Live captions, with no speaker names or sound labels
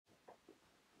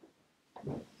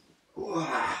It's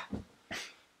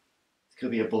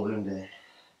gonna be a balloon day.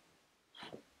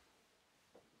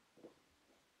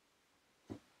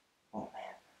 Oh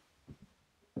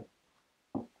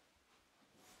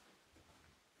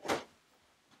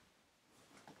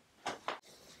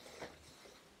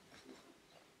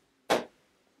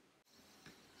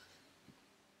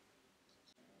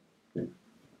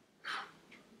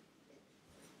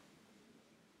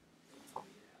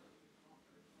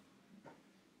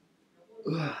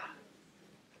man.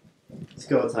 It's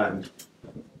go time.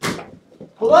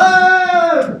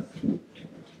 Hello!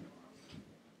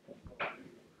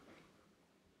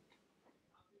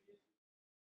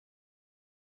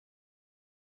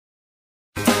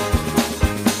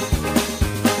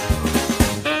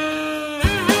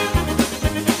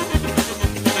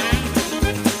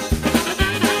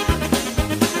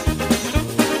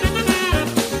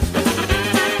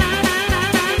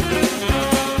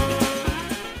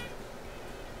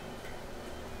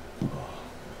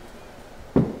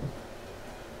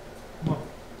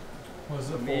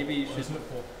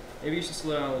 Maybe you should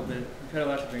slow down a little bit. You've had a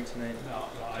lot to drink tonight. No,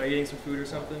 Are you eating some food or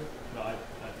something? No, I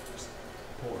just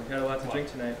pour. You've had a lot to drink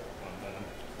tonight.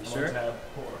 You sure?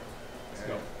 Pour. Let's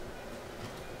go.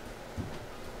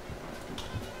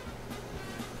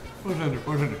 Bartender.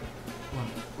 Come on.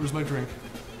 Where's my drink?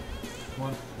 Come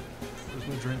on. Where's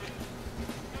my drink?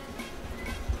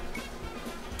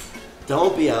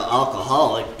 Don't be an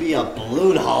alcoholic, be a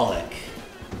balloonaholic.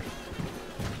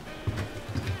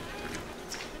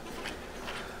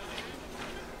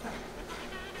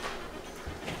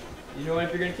 You know what,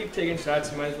 if you're gonna keep taking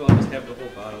shots, you might as well just have the whole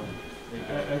bottle.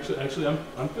 Actually,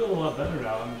 I'm feeling a lot better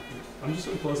now. I'm just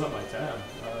gonna close out my tab.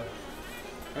 Alright,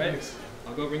 thanks.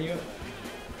 I'll go bring you up.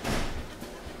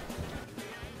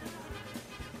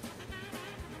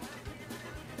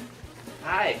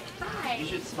 Hi. Hi. You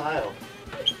should smile.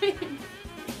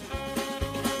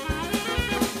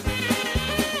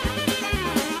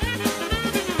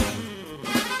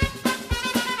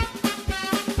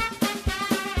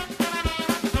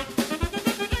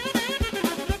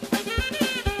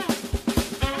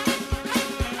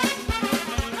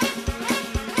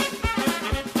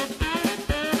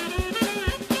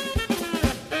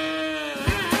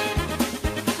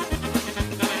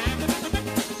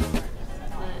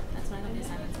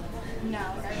 No, I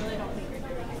really don't think you're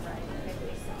doing it right.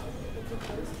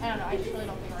 I don't know, I just really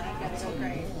don't think we're gonna get so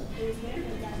great.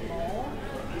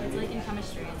 It's like in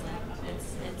chemistry, it's like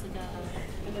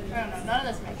a... I don't know, none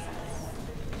of this makes sense.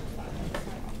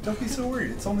 Don't be so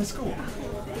worried, it's only school.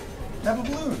 Have a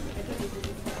balloon.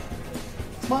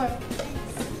 Smile.